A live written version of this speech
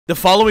The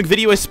following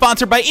video is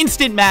sponsored by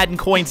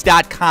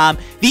InstantMaddenCoins.com.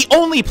 The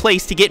only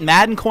place to get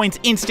Madden coins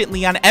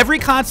instantly on every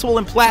console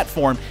and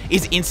platform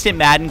is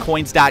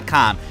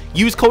InstantMaddenCoins.com.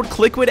 Use code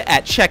Kliquid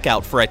at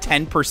checkout for a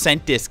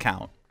 10%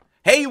 discount.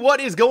 Hey, what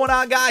is going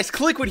on, guys?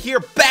 Kliquid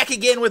here, back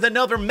again with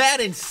another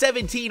Madden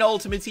 17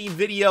 Ultimate Team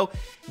video.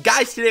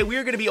 Guys, today we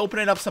are going to be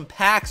opening up some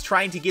packs,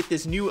 trying to get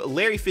this new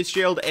Larry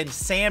Fitzgerald and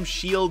Sam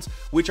Shields,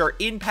 which are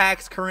in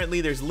packs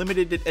currently. There's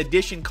limited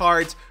edition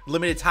cards,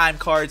 limited time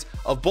cards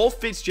of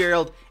both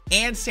Fitzgerald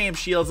and Sam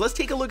Shields. Let's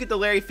take a look at the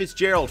Larry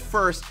Fitzgerald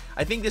first.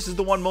 I think this is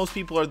the one most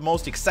people are the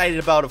most excited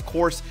about, of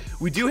course.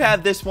 We do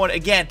have this one.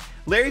 Again,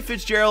 Larry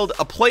Fitzgerald,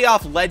 a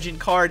playoff legend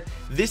card.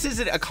 This is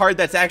a card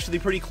that's actually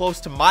pretty close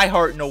to my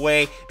heart in a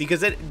way, because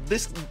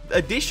this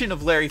edition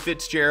of Larry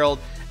Fitzgerald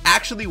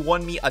actually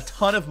won me a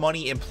ton of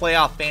money in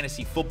playoff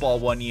fantasy football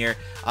one year.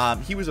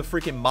 He was a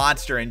freaking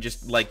monster and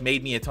just like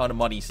made me a ton of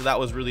money, so that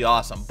was really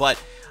awesome. But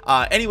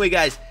anyway,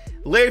 guys,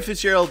 Larry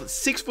Fitzgerald,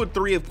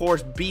 6'3", of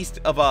course, beast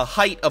of a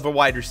height of a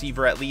wide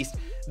receiver at least.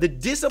 The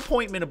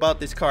disappointment about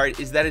this card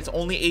is that it's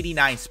only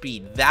 89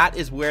 speed. That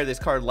is where this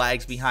card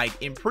lags behind.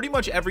 In pretty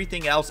much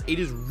everything else, it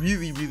is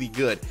really, really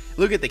good.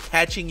 Look at the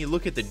catching, you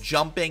look at the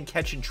jumping,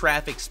 catching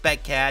traffic,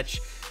 spec catch.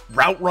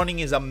 Route running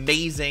is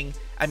amazing.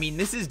 I mean,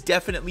 this is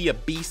definitely a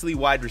beastly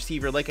wide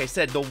receiver. Like I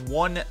said, the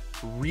one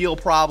real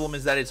problem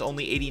is that it's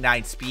only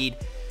 89 speed.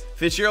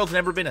 Fitzgerald's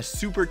never been a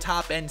super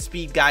top-end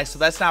speed guy, so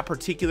that's not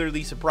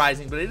particularly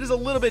surprising, but it is a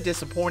little bit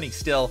disappointing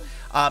still.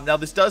 Now,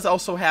 this does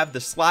also have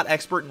the slot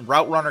expert and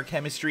route runner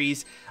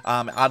chemistries.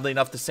 Oddly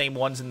enough, the same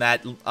ones in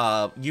that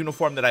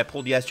uniform that I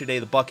pulled yesterday,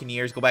 the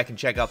Buccaneers. Go back and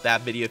check out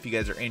that video if you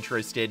guys are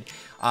interested.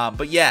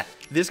 But yeah,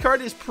 this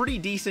card is pretty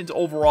decent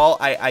overall.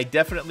 I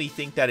definitely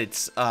think that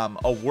it's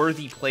a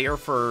worthy player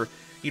for,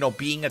 you know,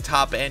 being a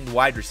top-end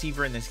wide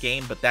receiver in this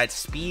game, but that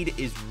speed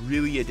is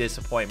really a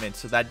disappointment,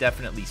 so that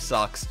definitely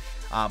sucks.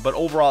 But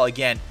overall,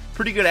 again,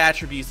 pretty good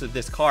attributes of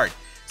this card.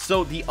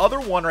 So the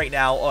other one right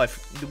now,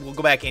 we'll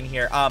go back in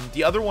here.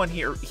 The other one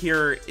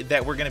here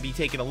that we're going to be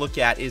taking a look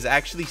at is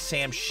actually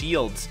Sam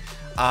Shields.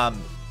 Now,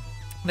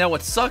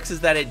 what sucks is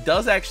that it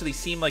does actually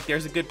seem like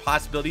there's a good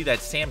possibility that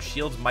Sam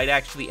Shields might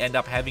actually end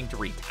up having to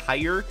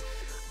retire.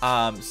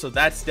 So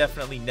that's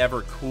definitely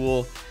never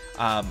cool.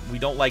 We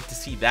don't like to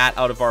see that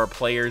out of our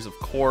players, of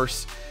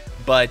course.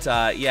 But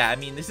yeah, I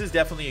mean, this is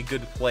definitely a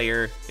good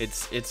player.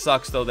 It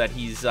sucks though that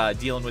he's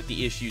dealing with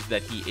the issues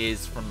that he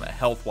is from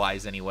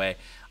health-wise anyway.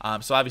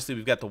 So obviously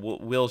we've got the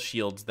Will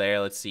Shields there.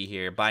 Let's see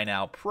here, buy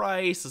now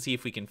price. Let's see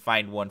if we can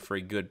find one for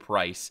a good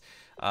price.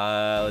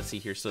 Let's see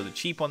here. So the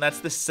cheap one, that's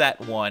the set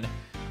one.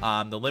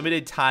 The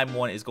limited time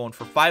one is going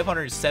for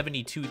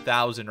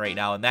 $572,000 right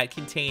now, and that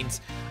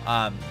contains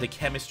the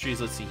chemistries.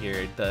 Let's see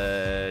here,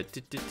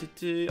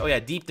 oh yeah,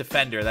 deep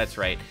defender, that's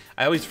right.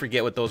 I always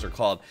forget what those are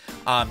called.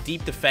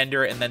 Deep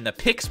defender, and then the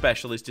pick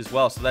specialist as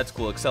well, so that's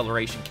cool.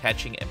 Acceleration,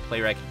 catching, and play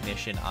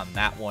recognition on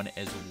that one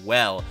as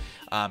well.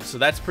 So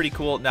that's pretty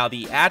cool. Now,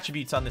 the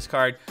attributes on this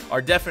card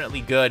are definitely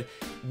good.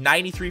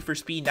 93 for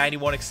speed,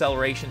 91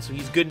 acceleration, so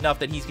he's good enough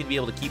that he's going to be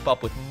able to keep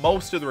up with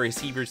most of the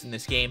receivers in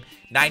this game.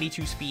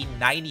 92 speed,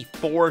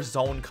 94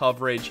 zone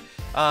coverage.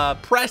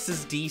 Press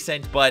is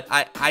decent, but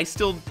I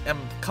still am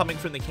coming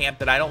from the camp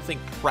that I don't think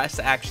press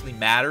actually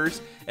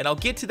matters. And I'll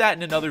get to that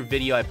in another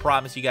video. I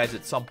promise you guys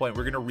at some point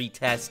we're going to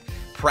retest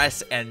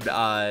press and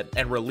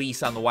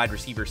release on the wide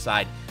receiver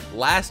side.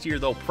 Last year,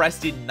 though, press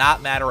did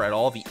not matter at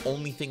all. The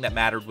only thing that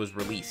mattered was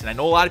release. And I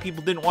know a lot of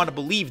people didn't want to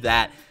believe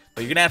that,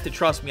 but you're going to have to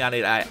trust me on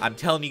it. I'm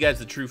telling you guys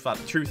the truth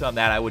on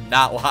that. I would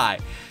not lie.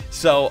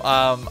 So,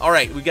 all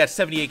right, we got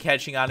 78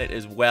 catching on it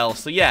as well.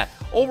 So, yeah,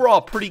 overall,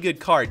 pretty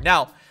good card.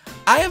 Now,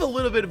 I have a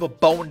little bit of a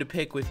bone to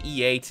pick with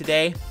EA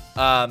today.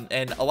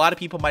 And a lot of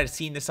people might have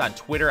seen this on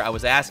Twitter. I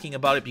was asking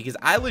about it because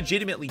I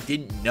legitimately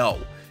didn't know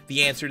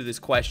the answer to this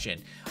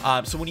question.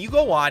 So when you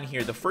go on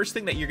here, the first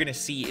thing that you're going to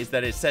see is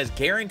that it says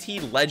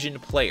guaranteed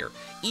legend player.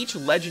 Each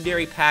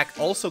legendary pack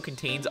also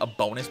contains a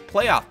bonus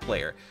playoff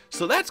player.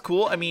 So that's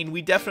cool. I mean,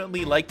 we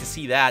definitely like to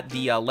see that.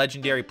 The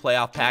legendary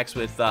playoff packs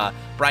with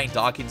Brian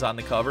Dawkins on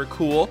the cover.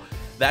 Cool.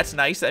 That's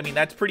nice. I mean,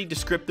 that's pretty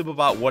descriptive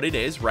about what it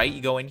is, right?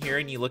 You go in here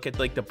and you look at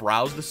like the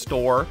browse the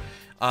store.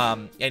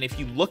 And if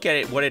you look at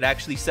it, what it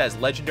actually says,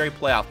 legendary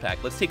playoff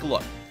pack. Let's take a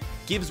look.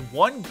 Gives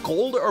one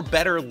gold or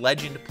better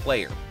legend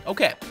player.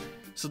 Okay,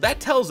 so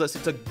that tells us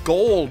it's a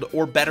gold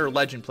or better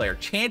legend player.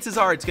 Chances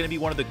are it's going to be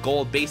one of the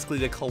gold, basically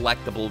the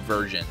collectible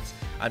versions.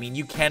 I mean,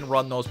 you can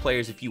run those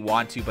players if you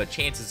want to, but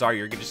chances are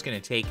you're just going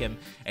to take him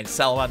and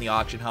sell him on the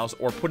auction house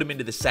or put him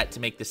into the set to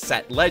make the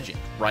set legend,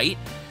 right?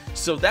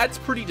 So that's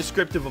pretty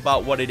descriptive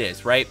about what it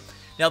is, right?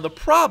 Now, the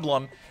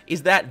problem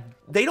is that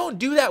they don't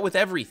do that with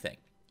everything.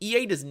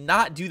 EA does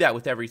not do that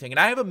with everything, and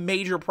I have a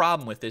major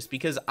problem with this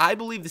because I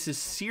believe this is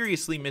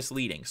seriously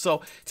misleading.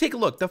 So take a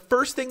look. The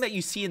first thing that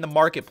you see in the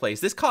marketplace,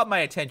 this caught my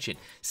attention,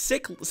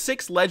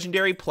 six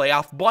legendary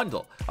playoff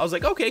bundle. I was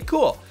like, okay,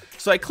 cool.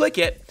 So I click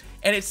it,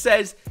 and it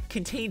says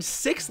contains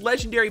 6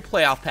 legendary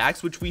playoff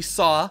packs, which we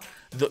saw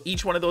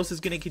Each one of those is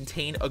going to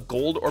contain a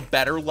gold or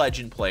better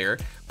legend player,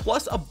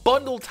 plus a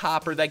bundle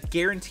topper that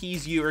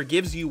guarantees you or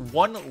gives you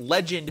one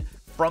legend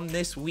from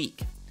this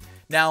week.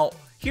 Now,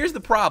 here's the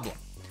problem.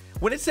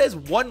 When it says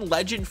one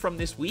legend from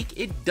this week,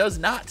 it does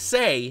not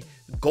say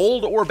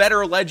gold or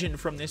better legend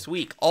from this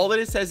week. All that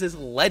it says is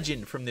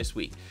legend from this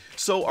week.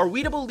 So are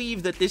we to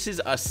believe that this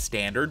is a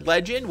standard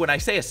legend? When I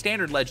say a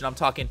standard legend, I'm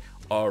talking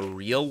a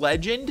real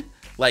legend,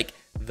 like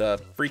the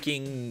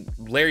freaking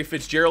Larry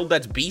Fitzgerald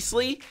that's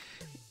beastly,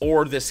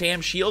 or the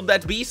Sam Shield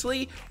that's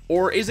beastly,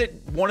 or is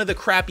it one of the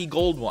crappy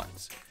gold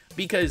ones?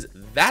 Because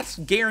that's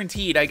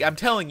guaranteed. I'm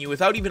telling you,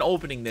 without even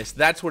opening this,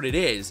 that's what it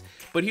is.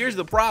 But here's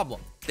the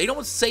problem. They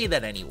don't say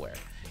that anywhere.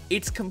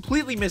 It's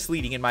completely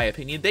misleading, in my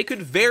opinion. They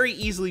could very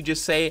easily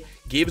just say,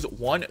 gives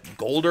one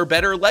gold or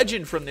better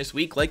legend from this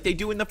week, like they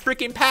do in the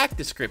freaking pack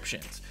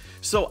descriptions.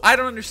 So I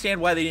don't understand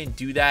why they didn't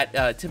do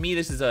that. To me,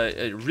 this is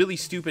a really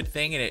stupid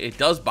thing, and it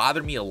does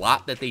bother me a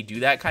lot that they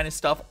do that kind of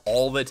stuff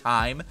all the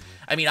time.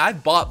 I mean,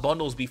 I've bought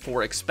bundles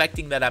before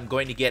expecting that I'm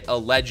going to get a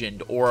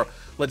legend or,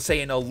 let's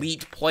say, an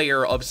elite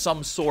player of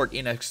some sort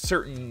in a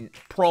certain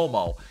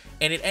promo,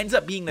 and it ends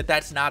up being that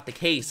that's not the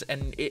case,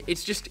 and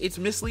it's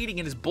misleading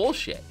and it's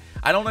bullshit.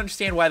 I don't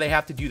understand why they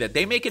have to do that.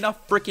 They make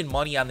enough freaking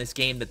money on this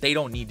game that they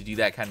don't need to do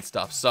that kind of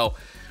stuff. So,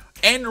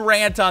 end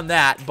rant on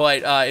that.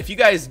 But if you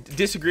guys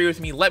disagree with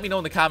me, let me know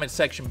in the comments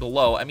section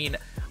below. I mean,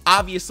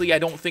 obviously, I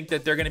don't think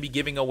that they're going to be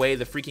giving away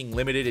the freaking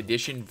limited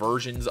edition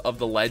versions of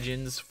the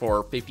Legends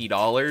for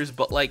 $50,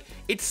 but, like,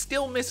 it's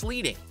still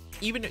misleading.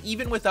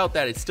 Even without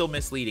that, it's still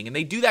misleading. And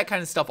they do that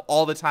kind of stuff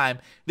all the time.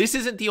 This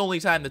isn't the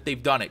only time that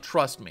they've done it.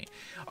 Trust me.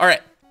 All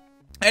right.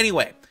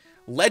 Anyway.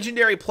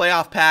 Legendary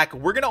playoff pack.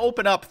 We're going to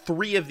open up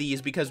 3 of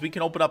these because we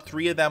can open up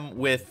 3 of them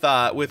with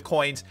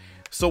coins.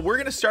 So we're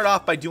going to start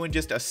off by doing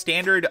just a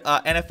standard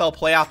NFL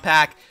playoff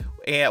pack.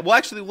 And well,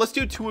 actually, let's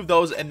do 2 of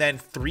those and then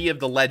 3 of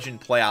the legend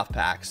playoff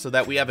packs so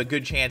that we have a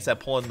good chance at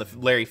pulling the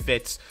Larry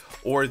Fitz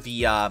or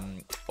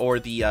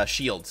the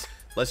Shields.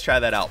 Let's try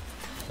that out.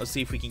 Let's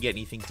see if we can get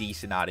anything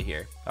decent out of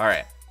here. All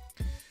right.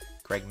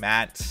 Greg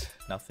Matt.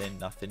 Nothing.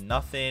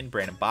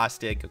 Brandon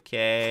Bostic.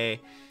 Okay.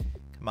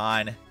 Come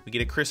on. We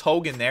get a Chris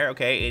Hogan there.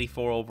 Okay,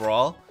 84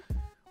 overall.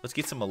 Let's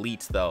get some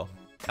elites, though.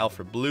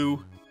 Alfred Blue. I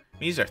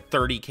mean, these are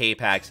 30K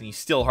packs, and you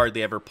still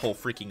hardly ever pull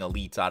freaking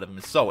elites out of them.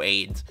 It's so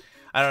AIDS.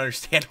 I don't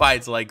understand why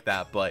it's like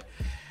that, but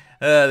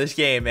this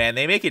game, man,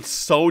 they make it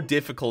so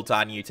difficult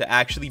on you to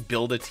actually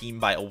build a team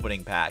by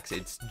opening packs.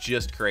 It's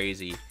just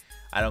crazy.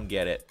 I don't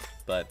get it.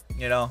 But,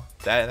 you know,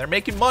 they're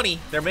making money.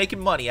 They're making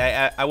money.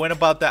 I went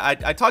about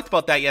that. I talked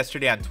about that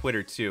yesterday on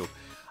Twitter, too.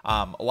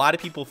 A lot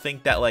of people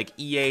think that, like,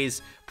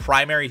 EA's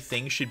primary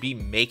thing should be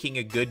making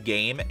a good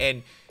game.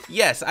 And,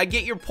 yes, I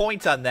get your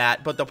point on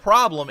that. But the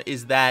problem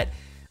is that,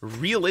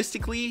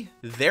 realistically,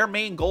 their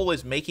main goal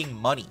is making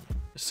money.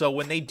 So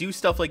when they do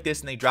stuff like this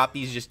and they drop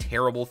these just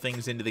terrible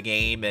things into the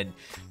game and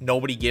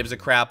nobody gives a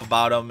crap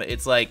about them,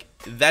 it's like,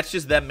 that's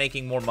just them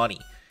making more money.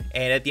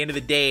 And at the end of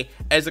the day,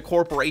 as a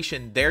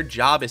corporation, their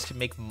job is to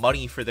make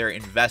money for their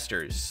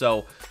investors.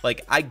 So,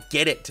 like, I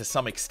get it to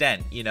some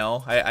extent, you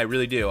know? I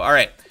really do. All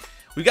right.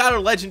 We got our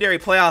legendary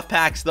playoff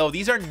packs, though.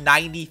 These are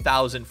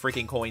 90,000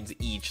 freaking coins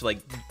each. Like,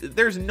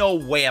 there's no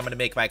way I'm going to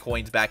make my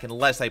coins back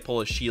unless I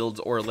pull a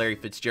Shields or a Larry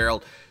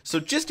Fitzgerald. So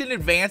just in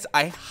advance,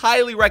 I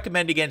highly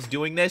recommend against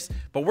doing this,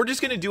 but we're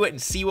just going to do it and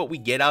see what we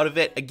get out of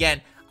it. Again,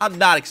 I'm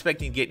not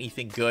expecting to get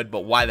anything good,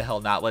 but why the hell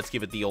not? Let's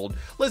give it the old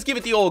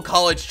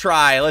college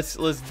try. Let's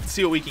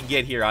see what we can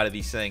get here out of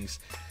these things.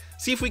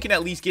 See if we can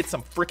at least get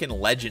some freaking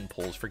legend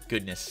pulls, for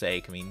goodness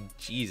sake. I mean,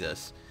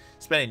 Jesus.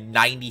 Spending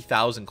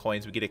 90,000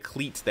 coins. We get a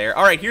cleats there.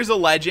 All right, here's a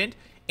legend.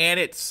 And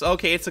it's,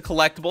 okay, it's a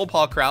collectible.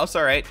 Paul Krause,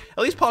 all right.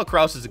 At least Paul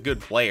Krause is a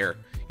good player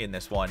in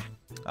this one.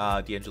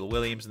 D'Angelo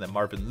Williams and then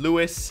Marvin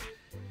Lewis.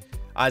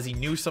 Ozzie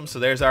Newsome, so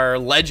there's our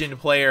legend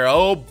player.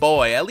 Oh,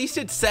 boy. At least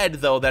it said,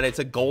 though, that it's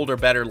a gold or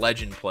better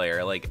legend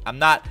player. Like, I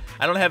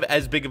don't have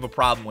as big of a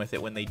problem with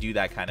it when they do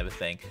that kind of a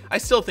thing. I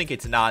still think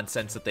it's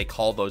nonsense that they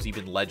call those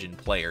even legend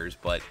players,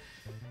 but,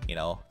 you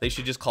know, they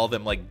should just call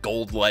them, like,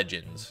 gold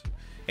legends.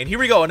 And here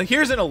we go. And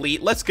here's an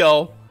elite. Let's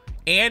go.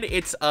 And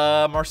it's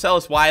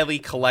Marcellus Wiley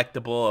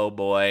collectible. Oh,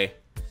 boy.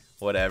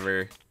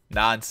 Whatever.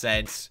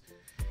 Nonsense.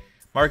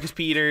 Marcus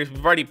Peters.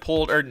 We've already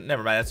pulled. Or,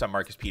 never mind. That's not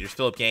Marcus Peters.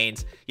 Philip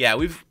Gaines. Yeah,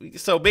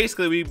 so,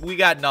 basically, we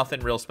got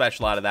nothing real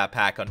special out of that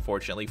pack,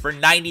 unfortunately. For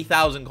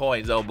 90,000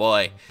 coins. Oh,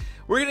 boy.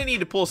 We're going to need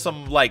to pull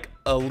some, like,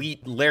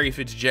 elite Larry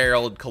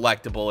Fitzgerald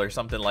collectible or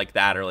something like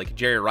that. Or, like,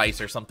 Jerry Rice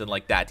or something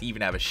like that to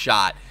even have a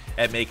shot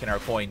at making our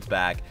coins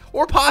back.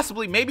 Or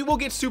possibly, maybe we'll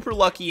get super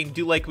lucky and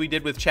do like we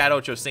did with Chad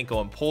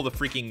Ochocinco and pull the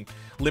freaking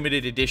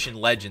limited edition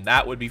legend.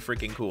 That would be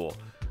freaking cool.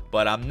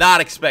 But I'm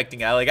not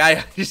expecting it. Like,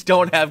 I just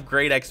don't have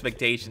great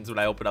expectations when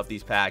I open up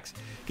these packs.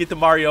 Get the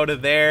Mariota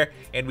there,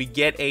 and we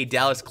get a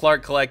Dallas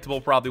Clark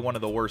collectible. Probably one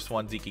of the worst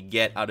ones you could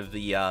get out of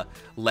the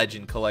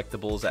legend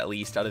collectibles, at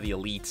least, out of the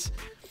elites.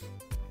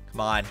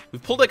 Come on.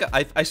 We've pulled, like,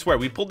 I swear,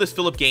 we pulled this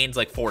Philip Gaines,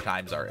 like, 4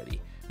 times already.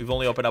 We've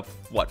only opened up,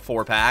 what,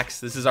 4 packs?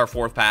 This is our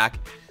 4th pack.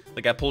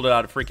 Like, I pulled it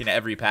out of freaking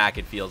every pack,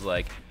 it feels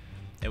like.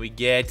 And we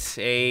get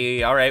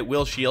a, all right,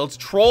 Will Shields.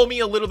 Troll me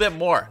a little bit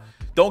more.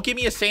 Don't give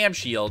me a Sam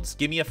Shields.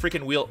 Give me a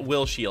freaking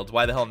Will Shields.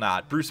 Why the hell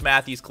not? Bruce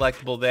Matthews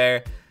collectible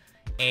there.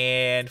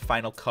 And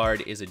final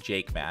card is a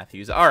Jake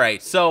Matthews. All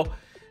right, so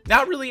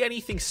not really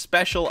anything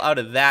special out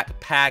of that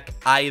pack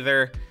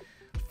either.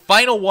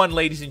 Final one,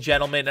 ladies and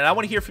gentlemen, and I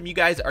want to hear from you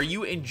guys. Are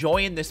you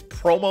enjoying this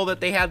promo that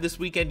they have this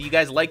weekend? Do you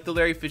guys like the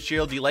Larry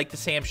Fitzgerald? Do you like the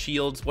Sam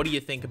Shields? What do you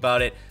think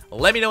about it?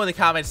 Let me know in the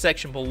comments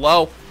section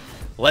below.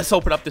 Let's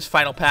open up this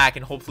final pack,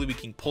 and hopefully we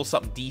can pull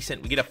something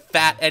decent. We get a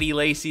fat Eddie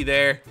Lacy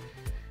there.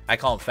 I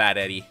call him Fat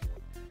Eddie.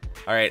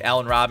 All right,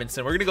 Allen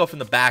Robinson. We're going to go from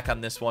the back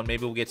on this one.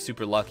 Maybe we'll get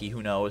super lucky.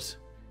 Who knows?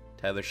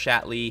 Tyler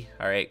Shatley.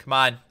 All right, come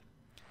on.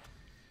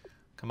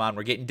 Come on,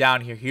 we're getting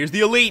down here. Here's the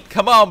elite.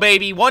 Come on,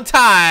 baby. One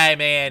time.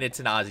 And it's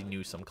an Ozzie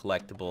Newsome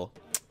collectible.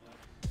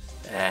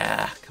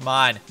 Ah, come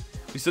on.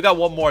 We still got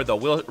one more,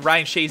 though.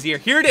 Ryan Shazier.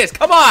 Here it is.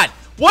 Come on.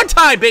 One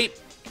time, babe.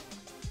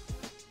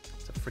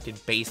 It's a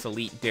freaking base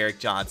elite Derek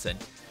Johnson.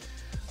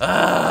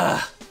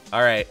 All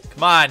right,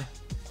 come on.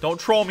 Don't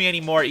troll me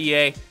anymore,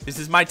 EA. This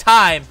is my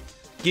time.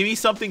 Give me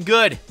something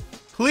good.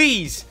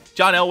 Please.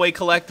 John Elway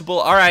collectible.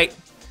 All right.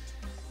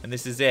 And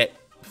this is it.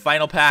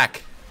 Final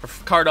pack.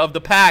 Card of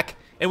the pack.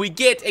 And we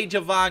get a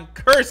Javon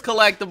Curse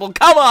collectible.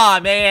 Come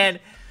on, man.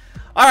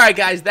 All right,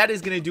 guys, that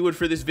is going to do it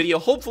for this video.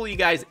 Hopefully, you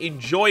guys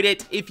enjoyed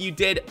it. If you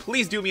did,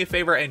 please do me a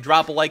favor and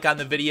drop a like on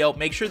the video.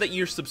 Make sure that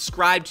you're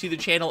subscribed to the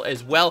channel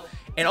as well.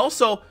 And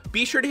also,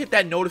 be sure to hit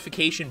that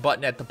notification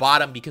button at the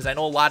bottom, because I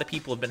know a lot of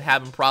people have been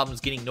having problems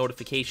getting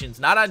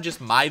notifications, not on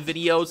just my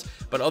videos,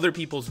 but other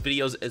people's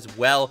videos as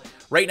well.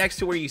 Right next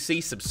to where you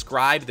see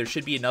subscribe, there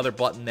should be another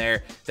button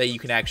there that you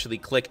can actually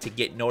click to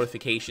get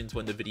notifications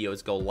when the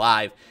videos go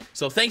live.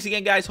 So thanks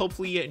again, guys.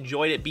 Hopefully you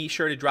enjoyed it. Be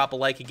sure to drop a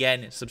like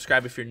again,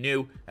 subscribe if you're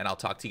new, and I'll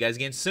talk to you guys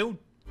again soon.